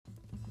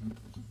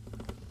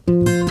If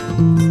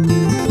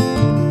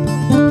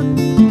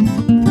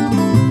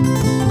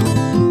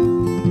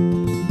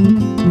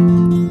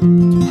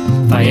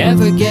I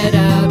ever get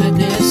out of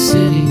this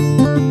city,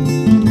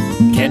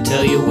 can't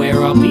tell you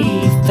where I'll be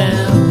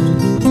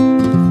found.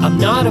 I'm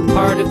not a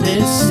part of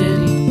this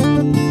city,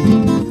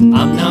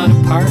 I'm not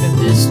a part of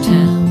this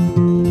town.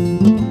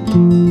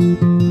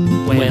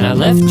 When I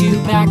left you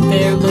back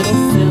there,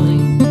 little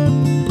Philly,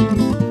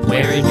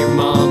 wearing your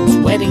mom's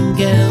wedding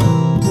gown,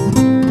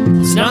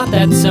 it's not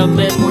that some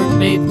men were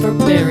made for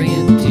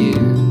burying deer,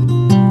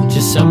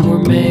 just some were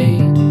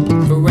made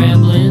for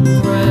rambling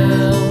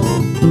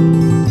round.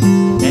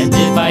 And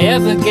if I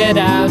ever get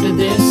out of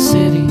this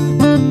city,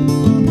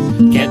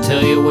 can't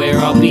tell you where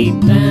I'll be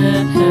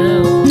bound.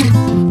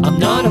 I'm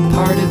not a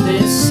part of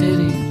this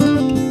city,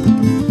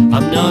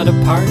 I'm not a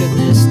part of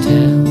this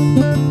town.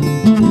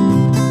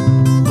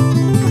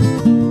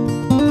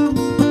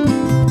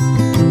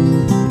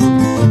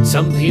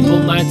 Some people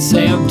might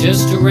say I'm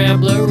just a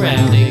rambler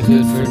around, ain't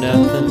good for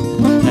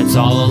nothing. That's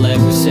all I'll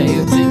ever say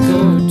or think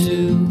or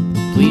do.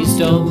 Please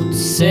don't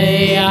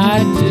say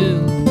I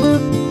do.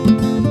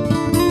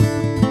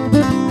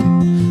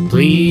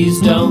 Please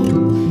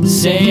don't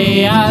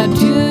say I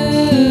do.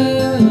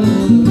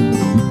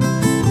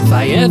 If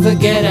I ever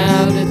get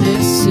out of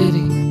this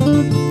city,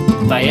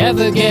 if I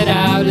ever get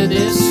out of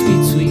this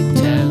sweet, sweet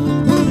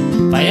town,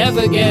 if I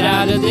ever get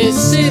out of this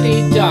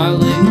city,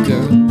 darling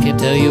girl, can't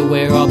tell you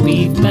where I'll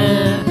be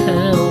found.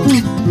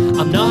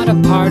 I'm not a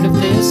part of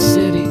this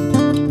city,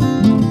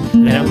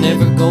 and I'm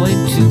never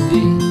going to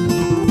be,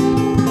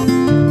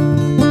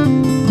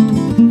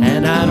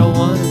 and I don't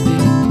want to be.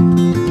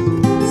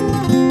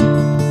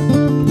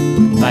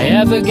 If I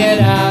ever get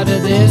out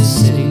of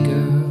this city,